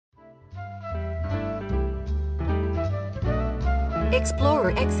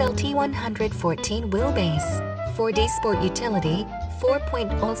Explorer XLT 114 wheelbase, 4D sport utility,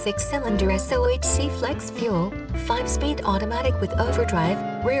 4.06-cylinder SOHC flex fuel, 5-speed automatic with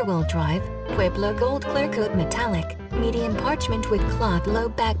overdrive, rear-wheel drive, Pueblo gold clear coat metallic, medium parchment with cloth low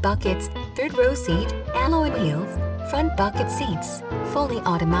back buckets, third row seat, alloy wheels, front bucket seats, fully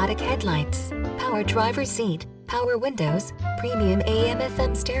automatic headlights, power driver seat, power windows, premium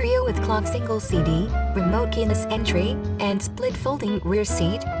AM/FM stereo with clock single CD, remote keyless entry, and split folding rear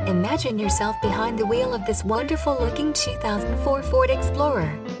seat. Imagine yourself behind the wheel of this wonderful looking 2004 Ford Explorer.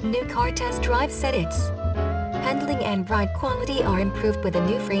 New car test drive set its handling and ride quality are improved with a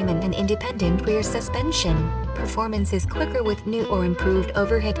new frame and an independent rear suspension. Performance is quicker with new or improved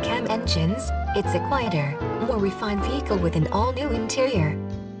overhead cam engines. It's a quieter, more refined vehicle with an all-new interior.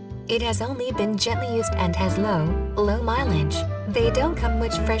 It has only been gently used and has low mileage. They don't come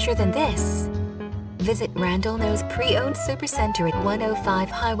much fresher than this. Visit Randall Noe's pre-owned Supercenter at 105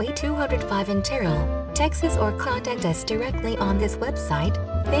 Highway 205 in Terrell, Texas, or contact us directly on this website.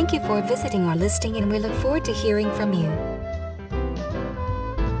 Thank you for visiting our listing, and we look forward to hearing from you.